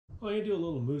I'm going to do a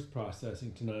little moose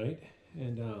processing tonight,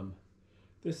 and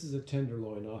this is a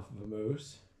tenderloin off of a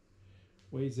moose.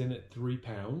 Weighs in at 3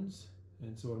 pounds,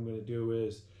 and so what I'm going to do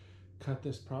is cut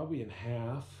this probably in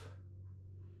half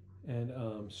and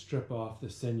strip off the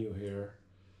sinew here,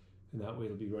 and that way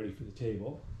it'll be ready for the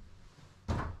table.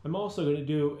 I'm also going to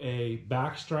do a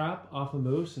back strap off a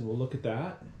moose, and we'll look at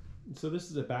that. So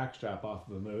this is a back strap off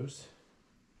of a moose.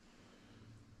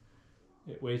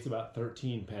 It weighs about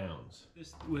 13 pounds.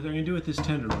 What I'm going to do with this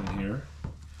tenderloin here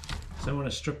is I want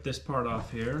to strip this part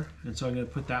off here, and so I'm going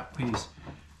to put that piece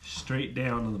straight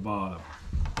down on the bottom.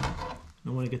 I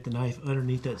want to get the knife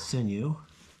underneath that sinew.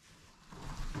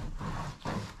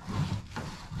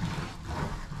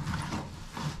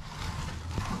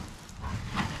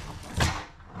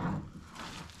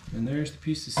 And there's the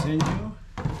piece of sinew.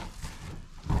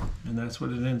 And that's what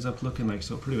it ends up looking like,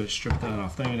 so I'll pretty much strip that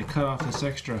off. Then I'm going to cut off this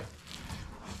extra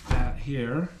fat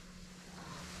here,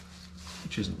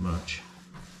 which isn't much.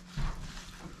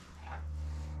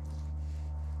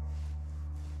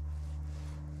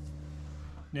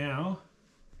 Now,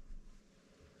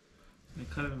 I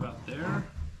cut it about there,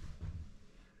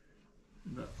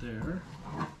 about there.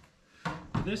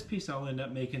 This piece I'll end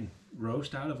up making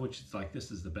roast out of, which is like,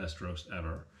 this is the best roast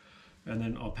ever. And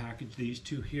then I'll package these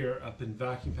two here up in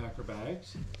vacuum packer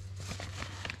bags.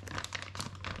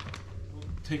 We'll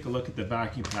take a look at the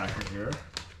vacuum packer here.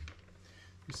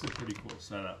 This is a pretty cool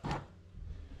setup.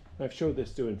 I've showed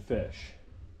this doing fish.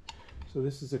 So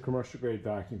this is a commercial grade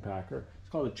vacuum packer.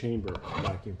 It's called a chamber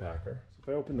vacuum packer.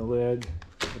 So if I open the lid,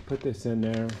 I put this in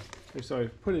there. So I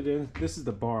put it in, this is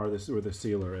the bar, this is where the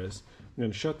sealer is. I'm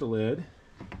going to shut the lid,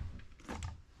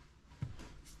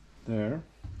 there,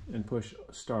 and push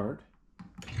start.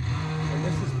 And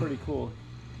this is pretty cool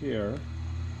here.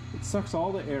 It sucks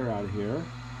all the air out of here.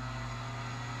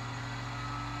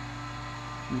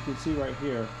 And you can see right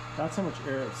here, that's how much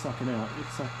air it's sucking out. It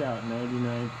sucked out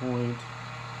 99.4,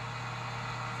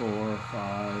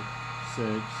 5,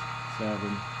 6,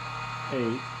 7,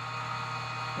 8.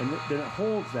 And then it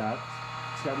holds that.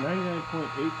 It's got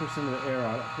 99.8% of the air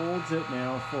out. It holds it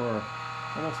now for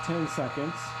almost 10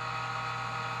 seconds.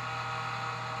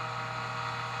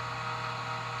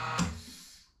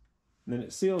 And then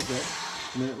it seals it,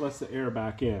 and then it lets the air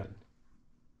back in.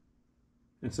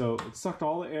 And so it sucked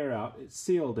all the air out, it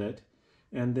sealed it,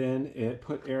 and then it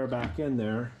put air back in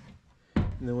there.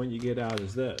 And then what you get out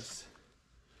is this.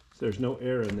 So there's no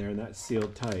air in there, and that's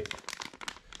sealed tight.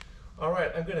 All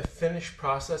right, I'm going to finish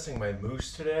processing my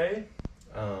moose today.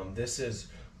 This is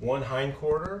one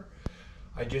hindquarter.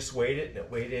 I just weighed it, and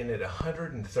it weighed in at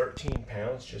 113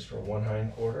 pounds just for one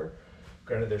hindquarter.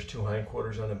 Granted, there's 2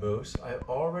 hindquarters on the moose. I've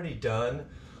already done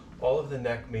all of the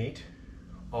neck meat,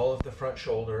 all of the front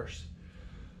shoulders,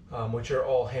 which are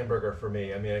all hamburger for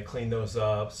me. I mean, I clean those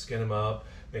up, skin them up,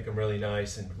 make them really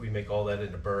nice, and we make all that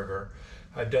into burger.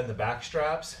 I've done the back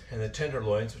straps and the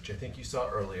tenderloins, which I think you saw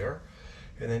earlier.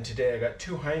 And then today I got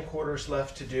 2 hindquarters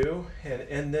left to do. And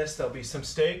in this, there'll be some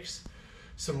steaks,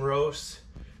 some roasts,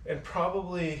 and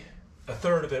probably a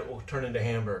third of it will turn into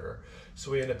hamburger. So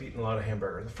we end up eating a lot of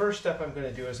hamburger. The first step I'm going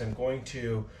to do is I'm going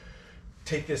to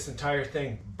take this entire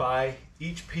thing, buy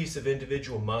each piece of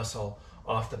individual muscle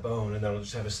off the bone, and then I'll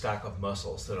just have a stack of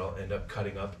muscles that I'll end up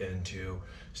cutting up into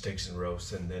steaks and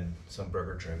roasts, and then some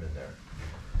burger trim in there.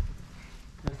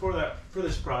 And for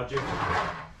this project,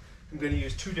 I'm going to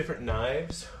use 2 different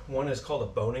knives. One is called a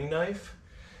boning knife,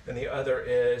 and the other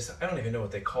is, I don't even know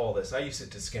what they call this. I use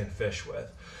it to skin fish with,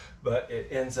 but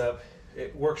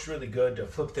it works really good to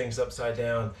flip things upside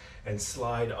down and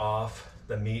slide off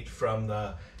the meat from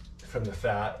the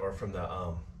fat or from the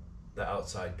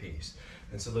outside piece.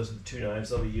 And so those are the 2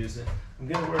 knives I'll be using. I'm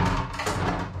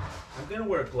gonna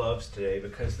wear gloves today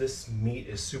because this meat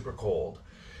is super cold.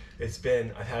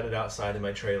 I've had it outside in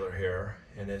my trailer here,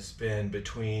 and it's been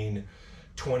between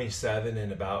 27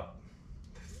 and about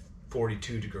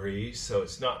 42 degrees, so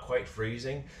it's not quite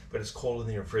freezing, but it's colder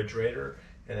than the refrigerator,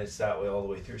 and it's that way all the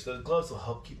way through. So the gloves will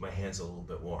help keep my hands a little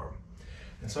bit warm.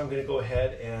 And so I'm going to go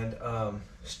ahead and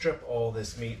strip all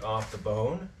this meat off the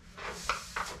bone.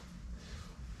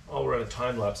 I'll run a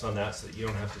time lapse on that so that you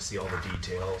don't have to see all the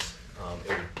details.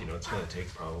 It's going to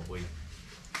take probably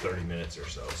 30 minutes or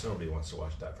so. So nobody wants to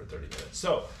watch that for 30 minutes.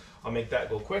 So I'll make that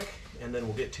go quick, and then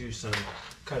we'll get to some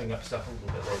cutting up stuff a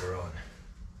little bit later on.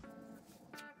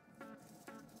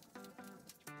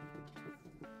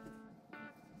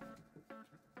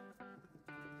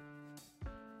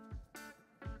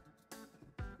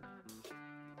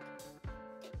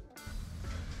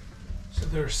 So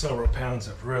there are several pounds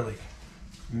of really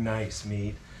nice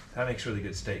meat. That makes really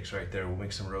good steaks right there. We'll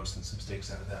make some roast and some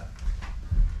steaks out of that.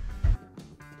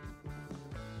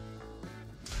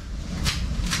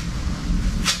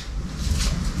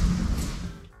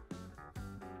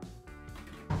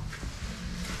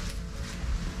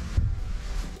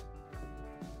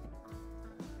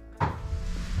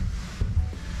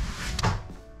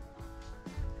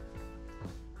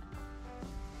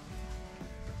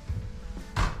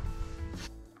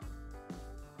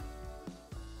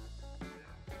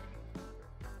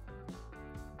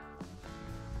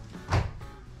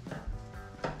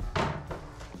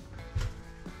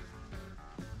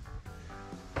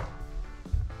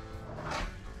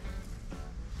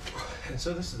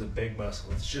 so this is a big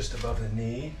muscle. It's just above the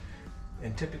knee,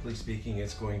 and typically speaking,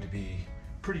 it's going to be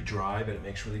pretty dry, but it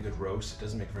makes really good roasts. It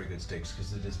doesn't make very good steaks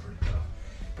because it is pretty tough.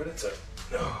 But it's a,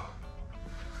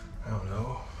 I don't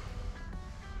know.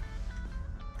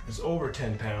 It's over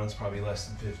 10 pounds, probably less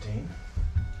than 15.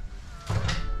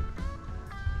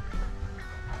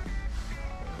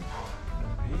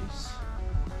 Piece.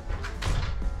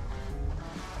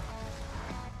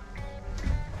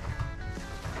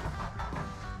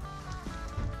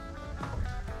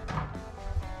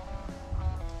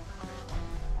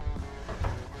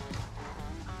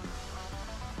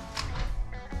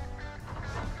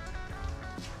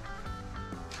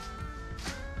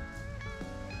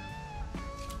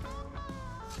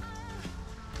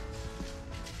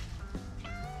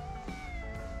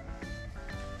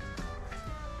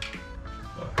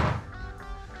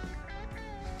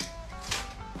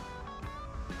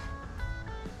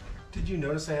 Did you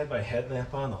notice I had my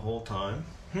headlamp on the whole time?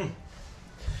 Well,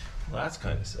 that's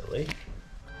kind of silly.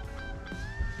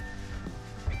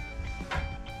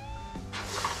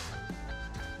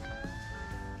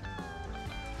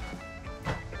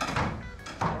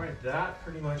 Alright, that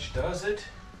pretty much does it.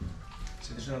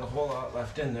 So there's not a whole lot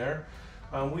left in there.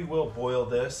 We will boil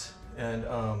this and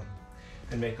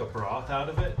make a broth out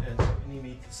of it, and so any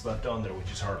meat that's left on there,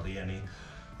 which is hardly any,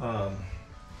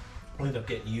 will end up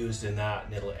getting used in that,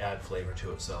 and it'll add flavor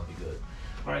to it, so that'll be good.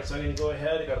 All right, so I'm gonna go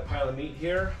ahead, I got a pile of meat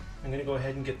here. I'm gonna go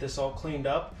ahead and get this all cleaned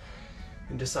up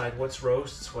and decide what's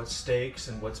roasts, what's steaks,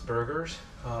 and what's burgers.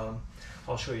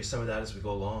 I'll show you some of that as we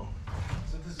go along.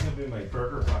 So this is gonna be my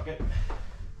burger bucket.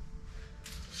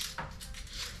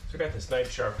 So I got this knife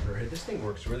sharpener here. This thing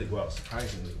works really well,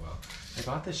 surprisingly well. I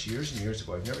got this years and years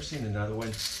ago. I've never seen another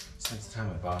one since the time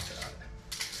I bought that.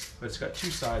 But it's got two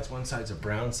sides. One side's a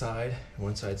brown side, and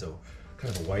one side's a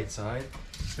kind of a white side.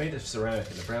 It's made of ceramic,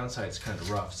 and the brown side's kind of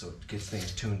rough, so it gets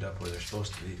things tuned up where they're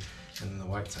supposed to be, and then the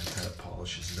white side kind of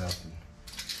polishes it up and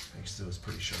makes those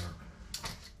pretty sharp.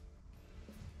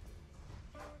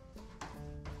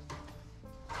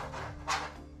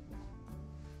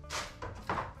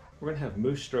 We're gonna have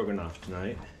moose stroganoff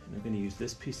tonight, and I'm gonna use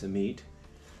this piece of meat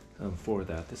for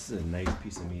that. This is a nice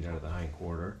piece of meat out of the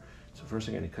hindquarter. So first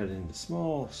I'm going to cut it into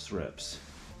small strips.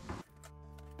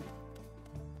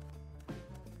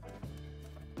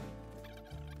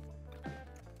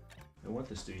 I want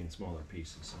this to be in smaller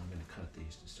pieces, so I'm going to cut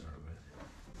these to start with.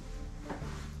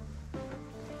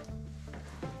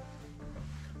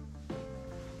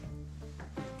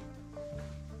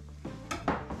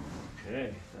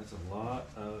 Okay, that's a lot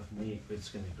of meat, but it's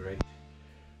going to be great.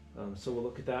 So we'll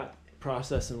look at that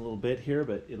process in a little bit here,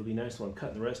 but it'll be nice while I'm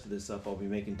cutting the rest of this up. I'll be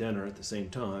making dinner at the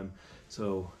same time,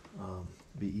 so it'll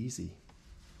be easy.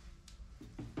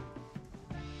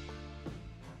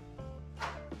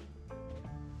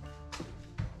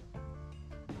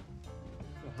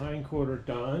 The hindquarter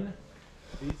done.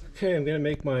 Okay, I'm going to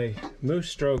make my moose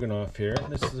stroganoff here.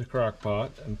 This is a crock pot.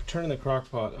 I'm turning the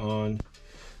crock pot on.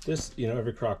 This, you know,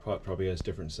 every crock pot probably has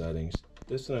different settings.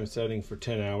 This one I'm setting for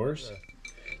 10 hours.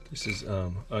 This is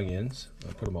onions.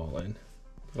 I'll put them all in.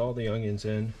 Put all the onions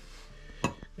in,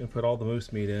 and put all the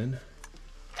moose meat in.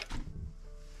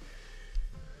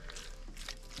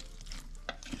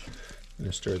 I'm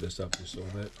gonna stir this up just a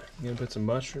little bit. I'm gonna put some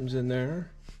mushrooms in there.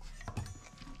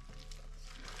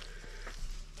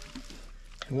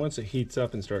 And once it heats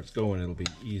up and starts going, it'll be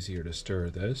easier to stir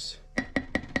this. I'm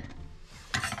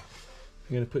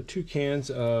gonna put 2 cans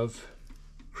of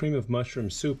cream of mushroom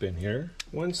soup in here.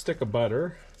 1 stick of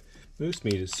butter. Moose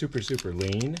meat is super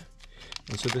lean,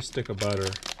 and so this stick of butter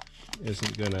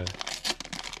isn't gonna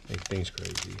make things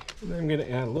crazy. And then I'm gonna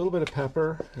add a little bit of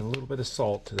pepper and a little bit of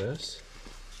salt to this.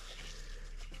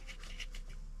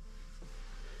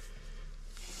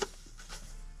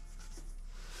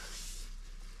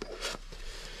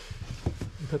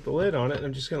 And put the lid on it, and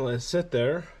I'm just gonna let it sit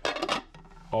there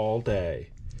all day.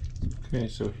 Okay,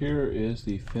 so here is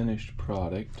the finished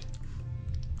product.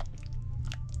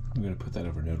 I'm going to put that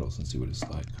over noodles and see what it's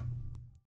like.